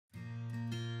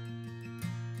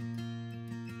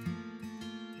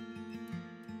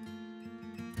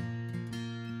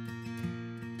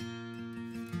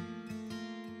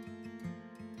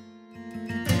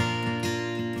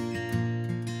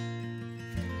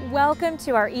Welcome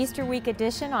to our Easter week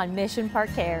edition on Mission Park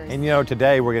Cares. And you know,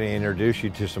 today we're going to introduce you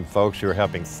to some folks who are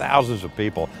helping thousands of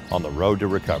people on the road to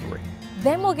recovery.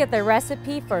 Then we'll get the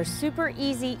recipe for a super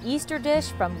easy Easter dish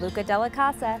from Luca Della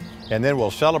Casa. And then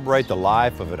we'll celebrate the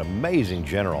life of an amazing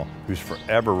general who's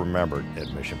forever remembered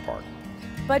at Mission Park.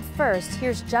 But first,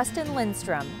 here's Justin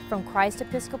Lindstrom from Christ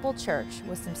Episcopal Church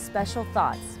with some special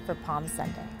thoughts for Palm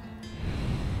Sunday.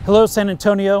 Hello, San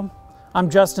Antonio. I'm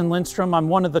Justin Lindstrom. I'm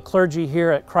one of the clergy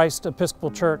here at Christ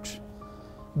Episcopal Church.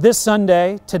 This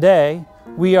Sunday, today,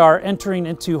 we are entering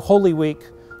into Holy Week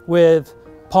with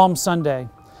Palm Sunday.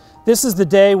 This is the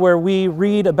day where we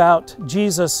read about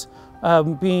Jesus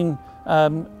being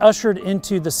ushered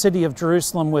into the city of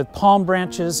Jerusalem with palm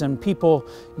branches and people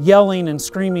yelling and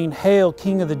screaming, "Hail,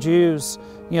 King of the Jews!"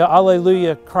 You know,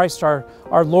 Alleluia, Christ our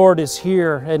Lord is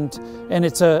here. And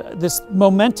it's this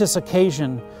momentous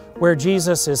occasion where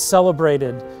Jesus is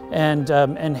celebrated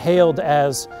and hailed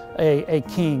as a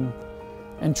king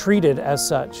and treated as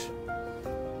such.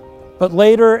 But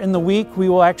later in the week, we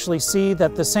will actually see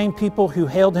that the same people who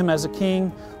hailed him as a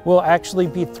king will actually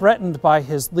be threatened by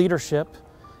his leadership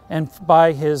and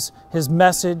by his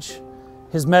message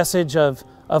of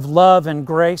love and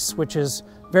grace, which is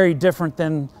very different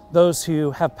than those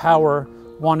who have power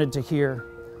wanted to hear.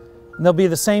 And there'll be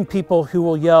the same people who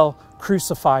will yell,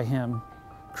 "Crucify him,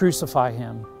 crucify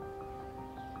him."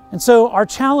 And so our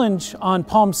challenge on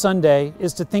Palm Sunday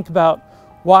is to think about,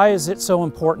 why is it so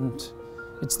important?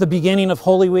 It's the beginning of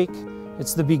Holy Week.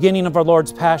 It's the beginning of our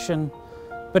Lord's Passion.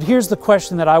 But here's the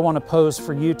question that I want to pose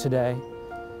for you today,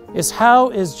 is how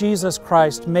is Jesus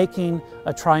Christ making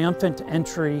a triumphant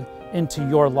entry into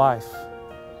your life?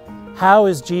 How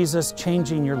is Jesus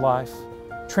changing your life,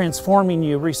 transforming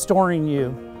you, restoring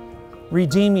you,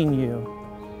 redeeming you?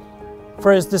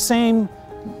 For as the same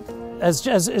as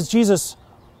Jesus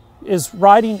is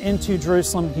riding into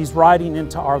Jerusalem, he's riding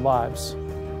into our lives.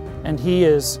 And he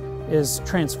is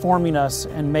transforming us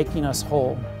and making us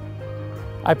whole.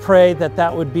 I pray that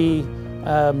that would be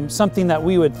something that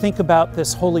we would think about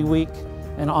this Holy Week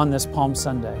and on this Palm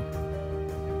Sunday.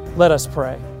 Let us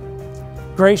pray.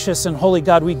 Gracious and holy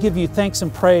God, we give you thanks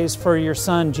and praise for your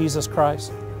Son, Jesus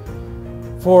Christ,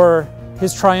 for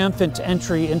his triumphant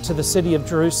entry into the city of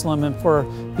Jerusalem and for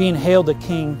being hailed a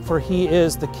king, for he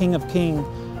is the King of Kings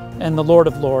and the Lord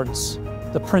of Lords,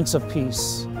 the Prince of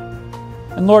Peace.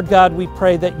 And Lord God, we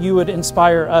pray that you would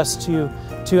inspire us to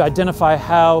identify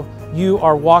how you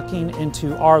are walking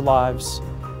into our lives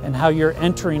and how you're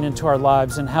entering into our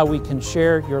lives and how we can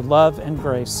share your love and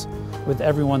grace with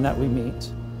everyone that we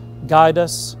meet. Guide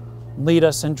us, lead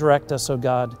us, and direct us, O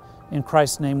God. In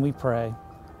Christ's name we pray.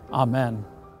 Amen.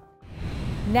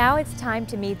 Now it's time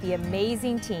to meet the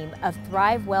amazing team of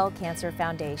Thrive Well Cancer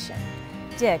Foundation.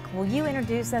 Dick, will you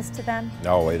introduce us to them?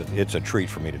 No, it's a treat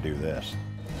for me to do this.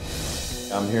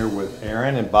 I'm here with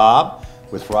Aaron and Bob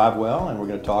with Thrive Well, and we're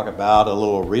going to talk about a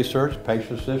little research,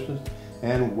 patient assistance,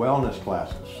 and wellness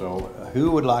classes. So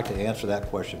who would like to answer that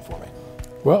question for me?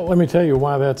 Well, let me tell you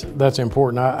why that's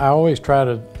important. I always try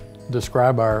to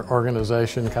describe our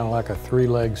organization kind of like a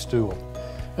three-legged stool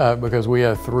because we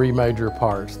have three major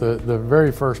parts. The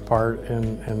very first part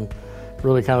and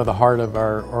really kind of the heart of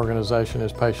our organization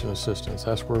is patient assistance.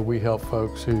 That's where we help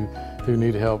folks who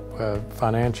need help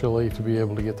financially to be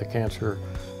able to get the cancer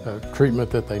treatment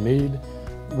that they need.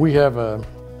 We have,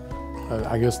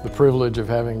 I guess, the privilege of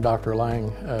having Dr.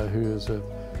 Lang, who is a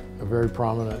very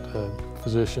prominent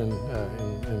physician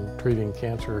in treating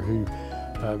cancer, who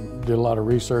did a lot of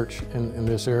research in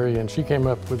this area, and she came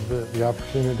up with the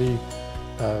opportunity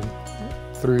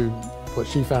through what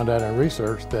she found out in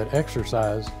research that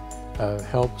exercise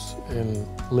helps in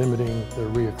limiting the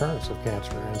reoccurrence of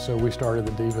cancer. And so we started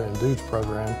the Diva and Dudes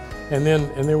program. And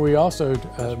then we also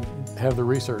have the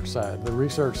research side. The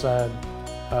research side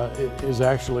is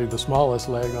actually the smallest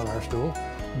leg on our stool,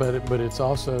 but it's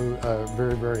also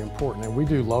very, very important. And we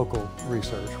do local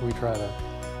research. We try to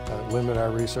limit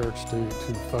our research to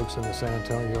folks in the San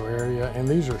Antonio area, and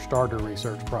these are starter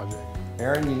research projects.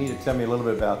 Aaron, you need to tell me a little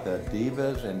bit about the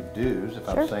Divas and Dues, if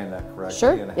I'm saying that correctly,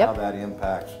 Sure. and how that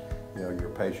impacts your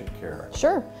patient care.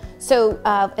 Sure. So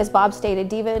as Bob stated,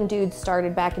 Diva and Dudes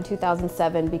started back in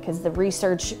 2007 because the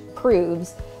research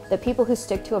proves that people who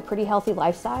stick to a pretty healthy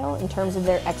lifestyle in terms of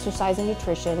their exercise and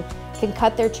nutrition can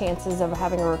cut their chances of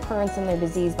having a recurrence in their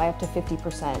disease by up to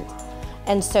 50%.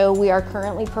 And so we are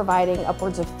currently providing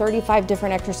upwards of 35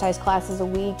 different exercise classes a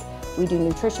week. We do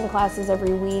nutrition classes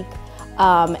every week.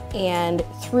 And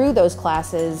through those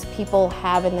classes, people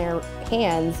have in their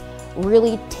hands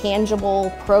really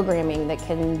tangible programming that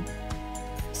can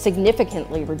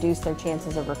significantly reduce their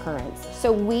chances of recurrence.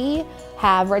 So we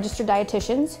have registered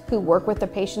dietitians who work with the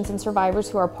patients and survivors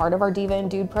who are part of our Diva and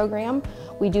Dude program.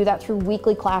 We do that through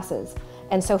weekly classes.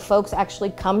 And so folks actually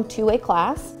come to a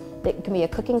class. It can be a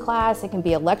cooking class, it can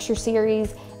be a lecture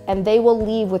series, and they will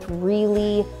leave with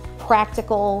really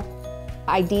practical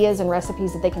ideas and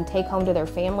recipes that they can take home to their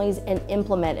families and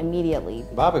implement immediately.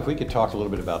 Bob, if we could talk a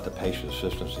little bit about the patient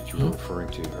assistance that you were referring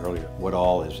to earlier. What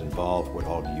all is involved? What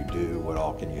all do you do? What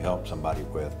all can you help somebody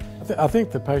with? I think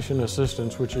the patient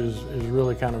assistance, which is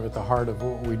really kind of at the heart of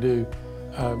what we do,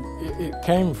 it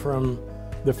came from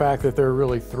the fact that there are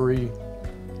really three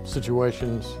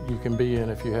situations you can be in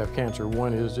if you have cancer.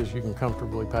 One is just you can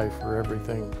comfortably pay for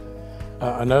everything.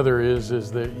 Another is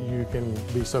that you can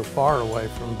be so far away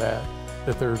from that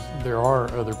there are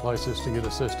other places to get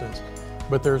assistance.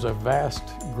 But there's a vast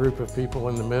group of people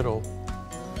in the middle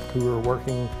who are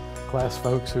working class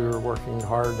folks who are working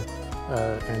hard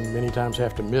and many times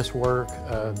have to miss work,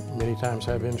 many times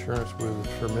have insurance with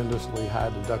tremendously high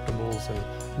deductibles. And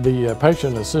the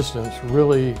patient assistance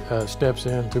really steps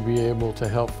in to be able to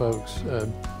help folks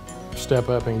step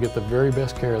up and get the very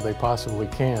best care they possibly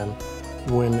can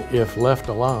when, if left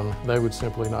alone, they would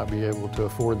simply not be able to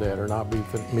afford that or not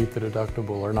meet the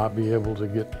deductible or not be able to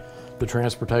get the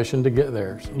transportation to get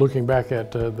there. Looking back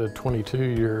at the 22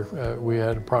 year, we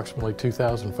had approximately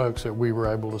 2,000 folks that we were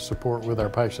able to support with our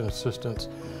patient assistance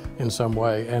in some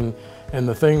way. And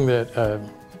the thing that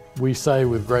we say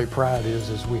with great pride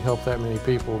is we help that many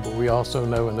people, but we also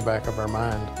know in the back of our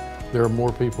mind there are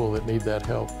more people that need that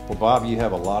help. Well, Bob, you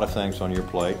have a lot of things on your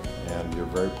plate and you're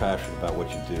very passionate about what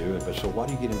you do. But so why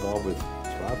do you get involved with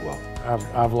ThriveWell?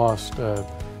 I've lost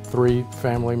 3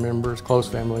 family members, close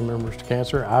family members to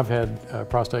cancer. I've had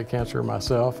prostate cancer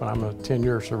myself, and I'm a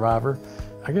 10-year survivor.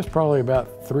 I guess probably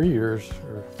about 3 years,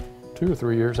 or 2 or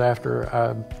 3 years after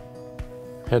I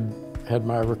had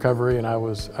my recovery and I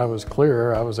was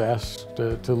clear, I was asked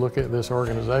to look at this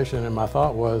organization, and my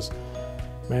thought was,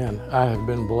 man, I have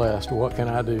been blessed. What can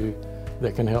I do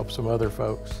that can help some other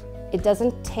folks? It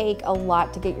doesn't take a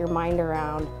lot to get your mind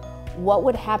around what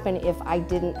would happen if I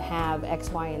didn't have X,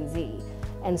 Y, and Z.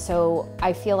 And so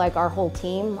I feel like our whole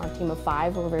team, our team of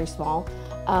 5, we're very small,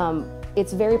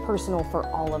 it's very personal for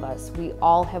all of us. We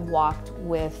all have walked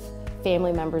with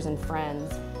family members and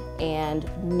friends and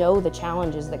know the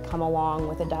challenges that come along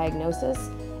with a diagnosis.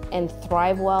 And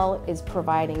ThriveWell is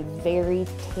providing very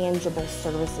tangible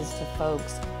services to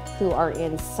folks who are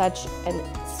in such a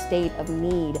state of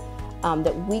need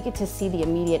that we get to see the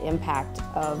immediate impact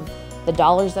of the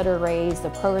dollars that are raised,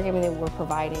 the programming that we're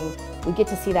providing. We get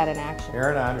to see that in action.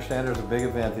 Erin, I understand there's a big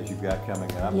event that you've got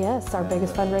coming up. Yes, our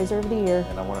biggest fundraiser of the year.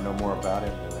 And I want to know more about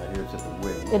it. And here it's at the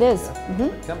WIG. It is. Yeah?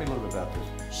 Mm-hmm. Tell me a little bit about this.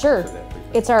 Sure. Event, please.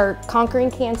 It's our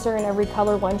Conquering Cancer in Every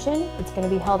Color luncheon. It's going to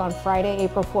be held on Friday,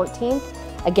 April 14th.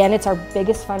 Again, it's our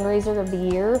biggest fundraiser of the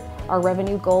year. Our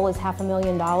revenue goal is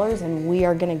 $500,000, and we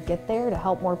are going to get there to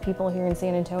help more people here in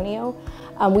San Antonio.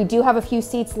 We do have a few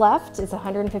seats left. It's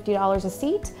 $150 a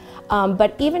seat.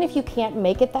 But even if you can't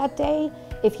make it that day,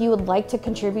 if you would like to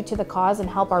contribute to the cause and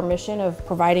help our mission of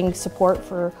providing support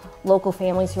for local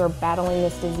families who are battling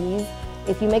this disease,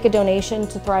 if you make a donation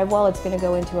to ThriveWell, it's going to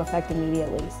go into effect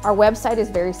immediately. Our website is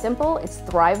very simple. It's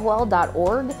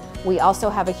thrivewell.org. We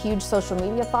also have a huge social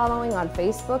media following on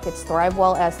Facebook. It's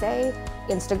ThriveWell SA.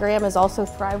 Instagram is also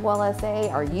ThriveWell SA.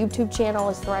 Our YouTube channel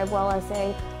is ThriveWell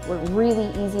SA. We're really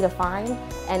easy to find.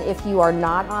 And if you are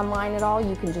not online at all,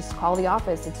 you can just call the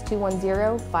office. It's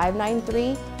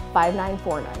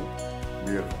 210-593-5949.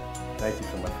 Beautiful. Thank you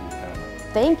so much for your time.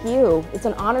 Thank you. It's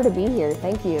an honor to be here.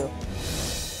 Thank you.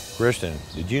 Kristin,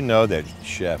 did you know that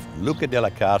Chef Luca Della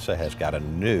Casa has got a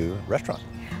new restaurant?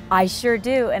 I sure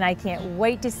do, and I can't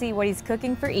wait to see what he's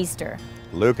cooking for Easter.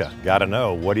 Luca, gotta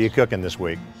know, what are you cooking this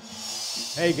week?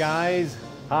 Hey guys,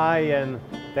 hi, and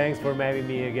thanks for having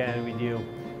me again with you.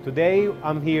 Today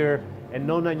I'm here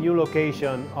and on a new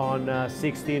location on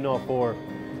 1604.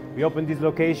 We opened this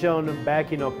location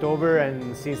back in October,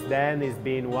 and since then it's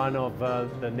been one of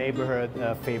the neighborhood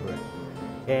favorites.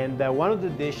 And one of the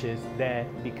dishes that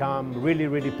become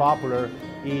really popular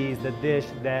is the dish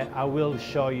that I will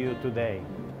show you today.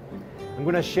 I'm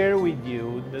going to share with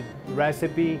you the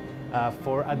recipe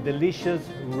for a delicious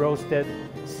roasted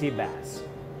sea bass.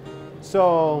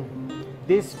 So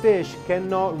this fish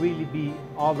cannot really be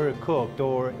overcooked,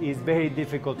 or is very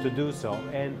difficult to do so,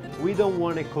 and we don't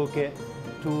want to cook it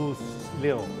too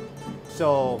little.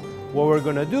 So what we're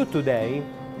going to do today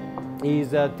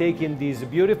is taking this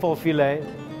beautiful fillet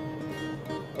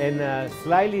and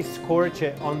slightly scorch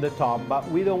it on the top, but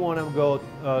we don't want to go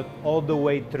all the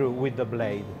way through with the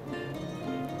blade.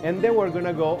 And then we're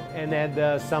gonna go and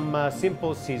add some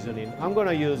simple seasoning. I'm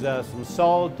gonna use some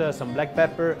salt, some black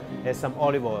pepper, and some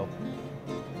olive oil.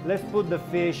 Let's put the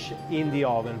fish in the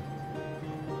oven.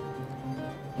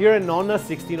 Here in Nonna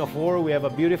 1604, we have a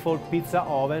beautiful pizza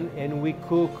oven, and we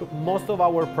cook most of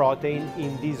our protein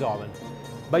in this oven.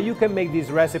 But you can make this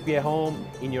recipe at home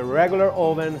in your regular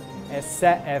oven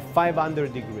set at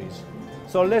 500 degrees.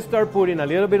 So let's start putting a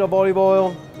little bit of olive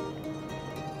oil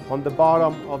on the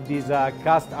bottom of this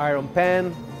cast iron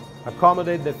pan,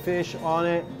 accommodate the fish on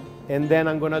it, and then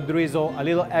I'm gonna drizzle a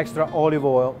little extra olive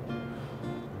oil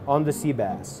on the sea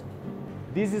bass.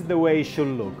 This is the way it should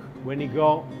look when it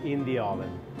go in the oven.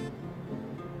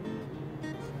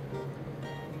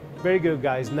 Very good,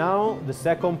 guys. Now the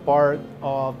second part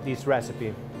of this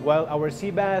recipe. Well, our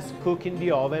sea bass cook in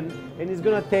the oven, and it's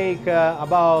gonna take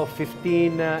about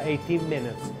 15-18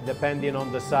 minutes, depending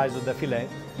on the size of the fillet.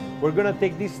 We're gonna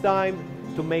take this time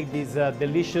to make this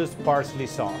delicious parsley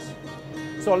sauce.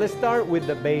 So let's start with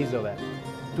the base of it.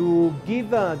 To give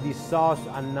this sauce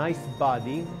a nice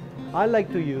body, I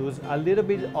like to use a little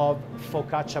bit of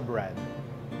focaccia bread.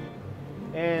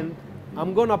 And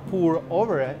I'm gonna pour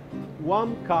over it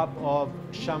 1 cup of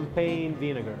champagne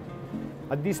vinegar.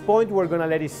 At this point, we're gonna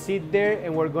let it sit there,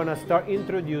 and we're gonna start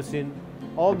introducing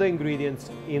all the ingredients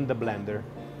in the blender.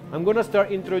 I'm gonna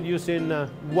start introducing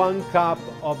 1 cup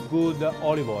of good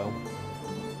olive oil.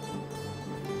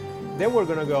 Then we're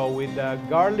gonna go with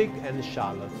garlic and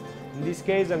shallots. In this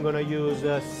case, I'm gonna use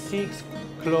 6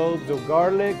 cloves of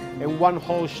garlic and 1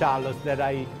 whole shallot that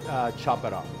I chop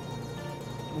it up.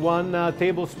 1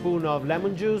 tablespoon of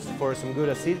lemon juice for some good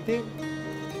acidity.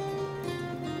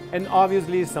 And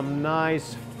obviously some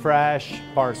nice fresh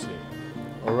parsley,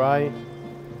 all right?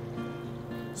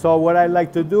 So what I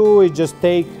like to do is just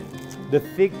take the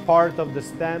thick part of the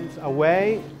stems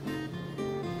away.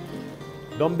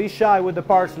 Don't be shy with the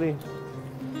parsley.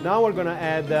 Now we're gonna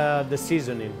add the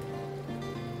seasoning.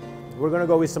 We're gonna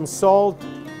go with some salt,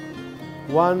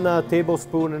 1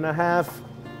 tablespoon and a half,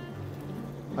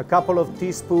 a couple of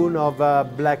teaspoons of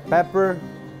black pepper,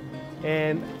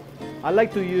 and I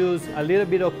like to use a little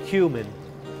bit of cumin.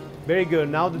 Very good.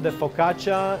 Now that the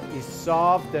focaccia is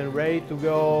soft and ready to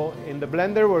go in the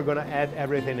blender, we're gonna add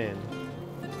everything in.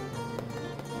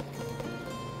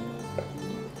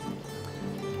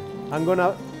 I'm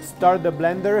gonna start the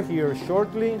blender here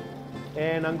shortly,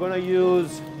 and I'm gonna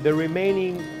use the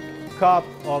remaining cup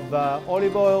of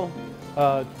olive oil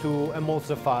to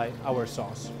emulsify our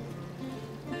sauce.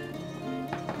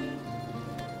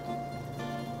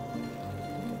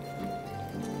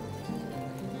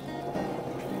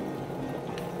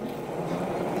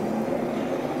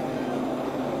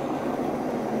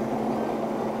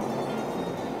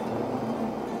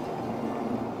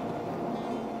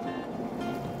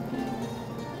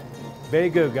 Very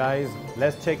good, guys.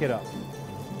 Let's check it out.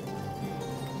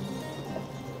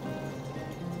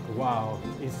 Wow,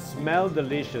 it smells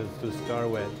delicious to start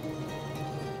with.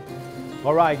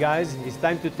 All right, guys, it's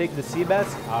time to take the sea bass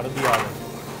out of the oven.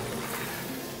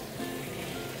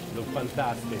 Look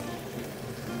fantastic.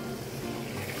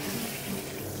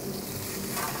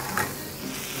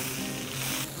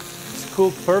 It's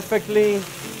cooked perfectly.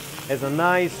 Has a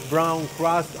nice brown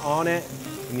crust on it,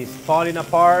 and it's falling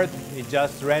apart. It's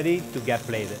just ready to get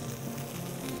plated.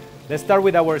 Let's start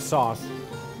with our sauce.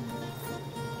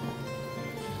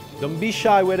 Don't be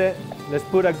shy with it. Let's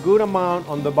put a good amount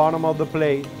on the bottom of the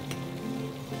plate.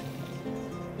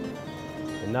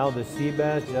 And now the sea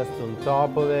bass just on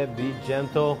top of it. Be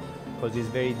gentle, because it's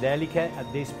very delicate.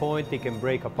 At this point, it can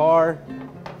break apart.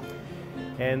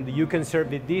 And you can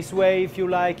serve it this way if you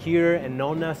like. Here in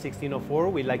Nonna 1604,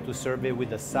 we like to serve it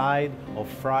with a side of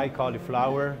fried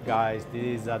cauliflower. Guys,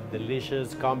 this is a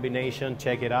delicious combination.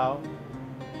 Check it out.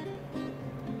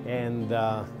 And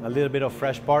a little bit of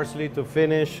fresh parsley to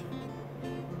finish.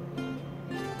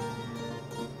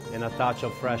 And a touch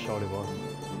of fresh olive oil.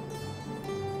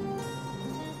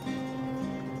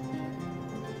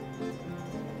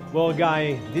 Well,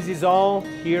 guys, this is all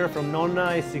here from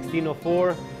Nonna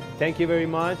 1604. Thank you very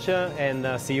much,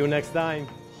 and see you next time.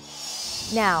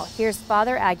 Now, here's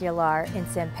Father Aguilar in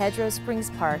San Pedro Springs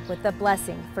Park with the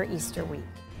blessing for Easter week.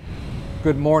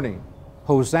 Good morning.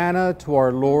 Hosanna to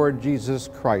our Lord Jesus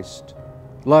Christ.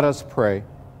 Let us pray.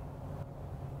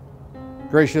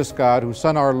 Gracious God, whose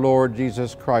Son, our Lord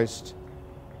Jesus Christ,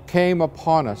 came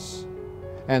upon us,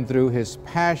 and through his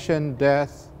passion,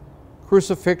 death,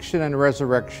 crucifixion, and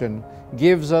resurrection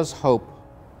gives us hope.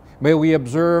 May we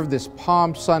observe this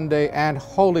Palm Sunday and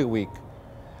Holy Week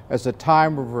as a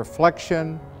time of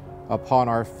reflection upon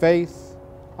our faith,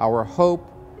 our hope,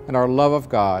 and our love of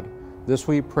God, This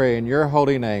we pray in your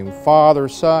holy name, Father,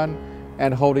 Son,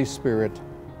 and Holy Spirit.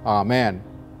 Amen.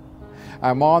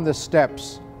 I'm on the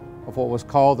steps of what was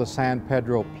called the San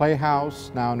Pedro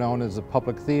Playhouse, now known as the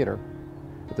Public Theater,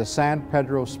 at the San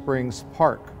Pedro Springs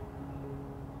Park,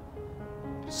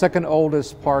 second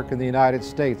oldest park in the United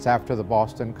States after the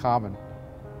Boston Common.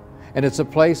 And it's a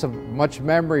place of much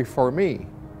memory for me.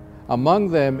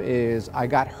 Among them is I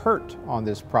got hurt on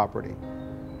this property.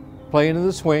 Playing in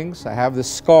the swings, I have this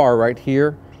scar right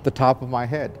here at the top of my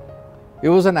head. It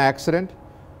was an accident,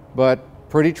 but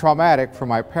pretty traumatic for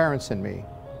my parents and me.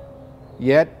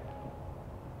 Yet,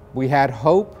 we had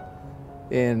hope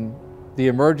in the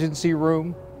emergency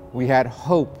room. We had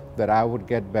hope that I would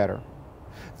get better.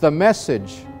 The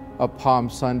message of Palm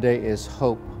Sunday is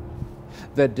hope,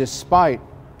 that despite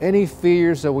any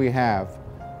fears that we have,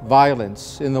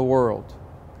 violence in the world,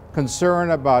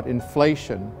 concern about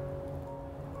inflation,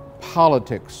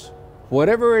 politics,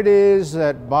 whatever it is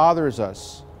that bothers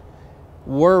us,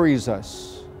 worries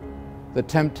us, the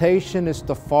temptation is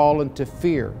to fall into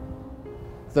fear.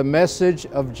 The message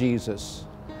of Jesus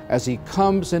as he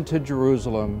comes into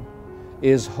Jerusalem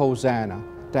is Hosanna,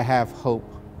 to have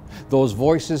hope. Those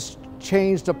voices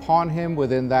changed upon him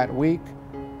within that week,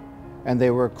 and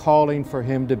they were calling for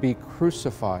him to be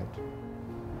crucified.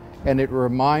 And it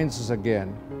reminds us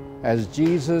again, as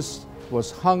Jesus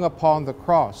was hung upon the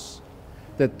cross,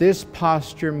 that this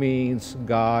posture means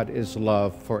God is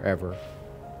love forever.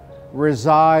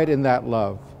 Reside in that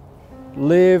love,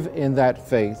 live in that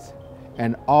faith,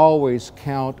 and always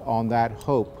count on that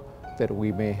hope that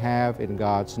we may have in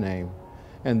God's name.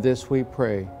 And this we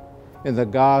pray in the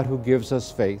God who gives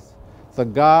us faith, the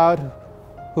God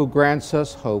who grants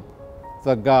us hope,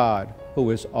 the God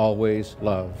who is always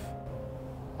love.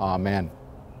 Amen.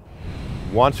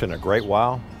 Once in a great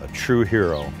while, a true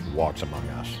hero walks among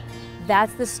us.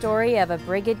 That's the story of a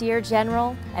brigadier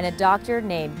general and a doctor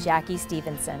named Jackie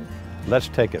Stevenson. Let's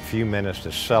take a few minutes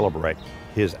to celebrate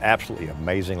his absolutely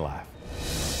amazing life.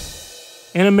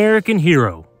 An American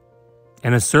hero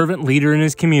and a servant leader in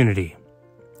his community.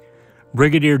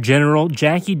 Brigadier General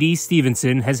Jackie D.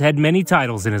 Stevenson has had many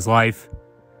titles in his life,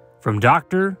 from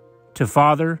doctor to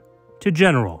father to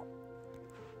general.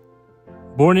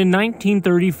 Born in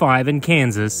 1935 in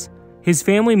Kansas, his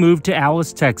family moved to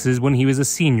Alice, Texas when he was a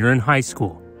senior in high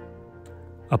school.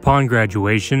 Upon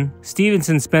graduation,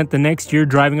 Stevenson spent the next year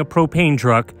driving a propane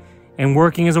truck and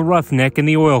working as a roughneck in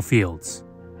the oil fields.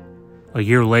 A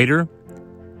year later,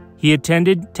 he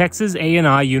attended Texas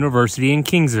A&I University in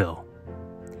Kingsville.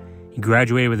 He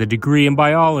graduated with a degree in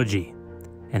biology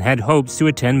and had hopes to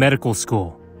attend medical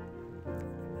school.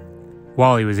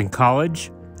 While he was in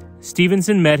college,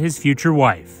 Stevenson met his future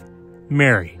wife,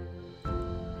 Mary.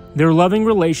 Their loving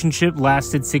relationship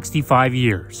lasted 65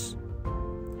 years,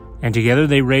 and together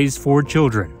they raised 4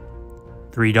 children,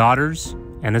 3 daughters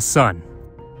and a son.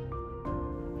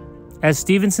 As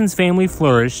Stevenson's family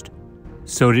flourished,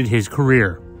 so did his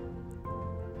career.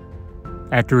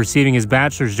 After receiving his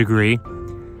bachelor's degree,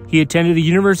 he attended the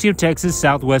University of Texas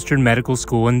Southwestern Medical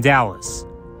School in Dallas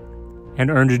and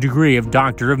earned a degree of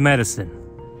Doctor of Medicine.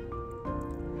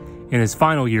 In his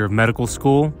final year of medical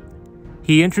school,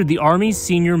 he entered the Army's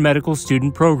Senior Medical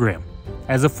Student Program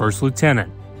as a first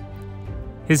lieutenant.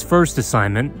 His first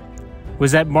assignment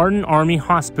was at Martin Army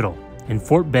Hospital in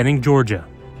Fort Benning, Georgia,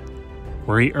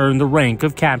 where he earned the rank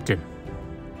of captain.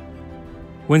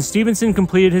 When Stevenson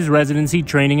completed his residency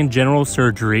training in general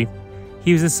surgery,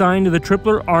 he was assigned to the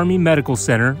Tripler Army Medical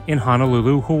Center in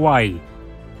Honolulu, Hawaii.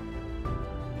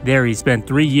 There he spent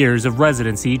 3 years of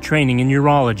residency training in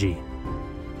urology.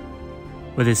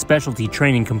 With his specialty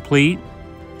training complete,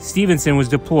 Stevenson was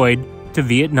deployed to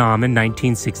Vietnam in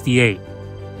 1968.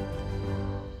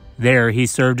 There he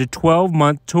served a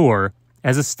 12-month tour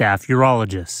as a staff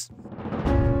urologist.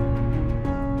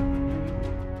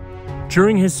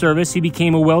 During his service, he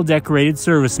became a well-decorated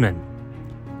serviceman,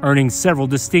 earning several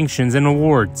distinctions and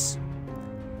awards,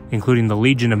 including the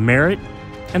Legion of Merit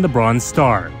and the Bronze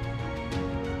Star.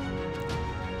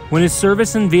 When his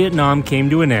service in Vietnam came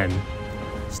to an end,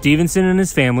 Stevenson and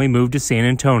his family moved to San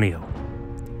Antonio.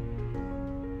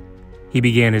 He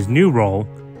began his new role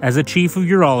as a chief of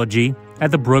urology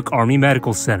at the Brooke Army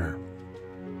Medical Center.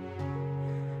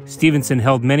 Stevenson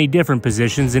held many different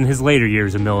positions in his later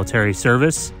years of military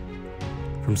service,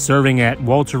 from serving at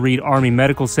Walter Reed Army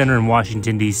Medical Center in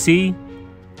Washington, D.C.,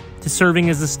 to serving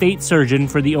as the state surgeon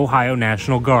for the Ohio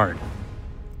National Guard.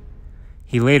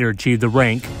 He later achieved the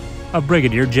rank of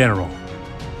Brigadier General.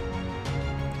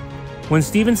 When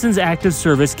Stevenson's active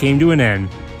service came to an end,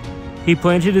 he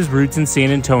planted his roots in San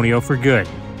Antonio for good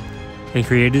and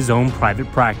created his own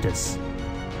private practice.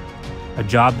 a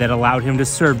job that allowed him to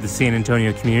serve the San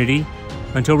Antonio community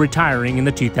until retiring in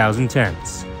the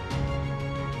 2010s.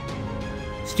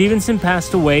 Stevenson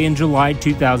passed away in July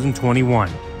 2021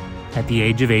 at the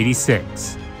age of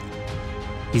 86.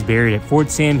 He's buried at Fort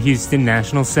Sam Houston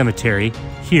National Cemetery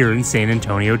here in San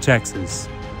Antonio, Texas.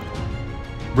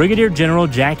 Brigadier General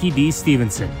Jackie D.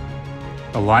 Stevenson,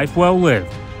 a life well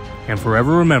lived and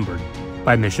forever remembered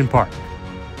by Mission Park.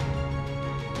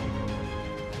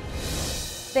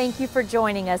 Thank you for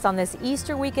joining us on this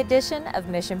Easter week edition of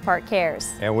Mission Park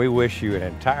Cares. And we wish you an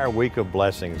entire week of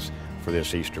blessings for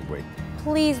this Easter week.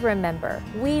 Please remember,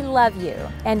 we love you,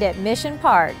 and at Mission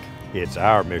Park, It's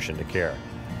our mission to care.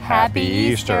 Happy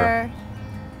Easter.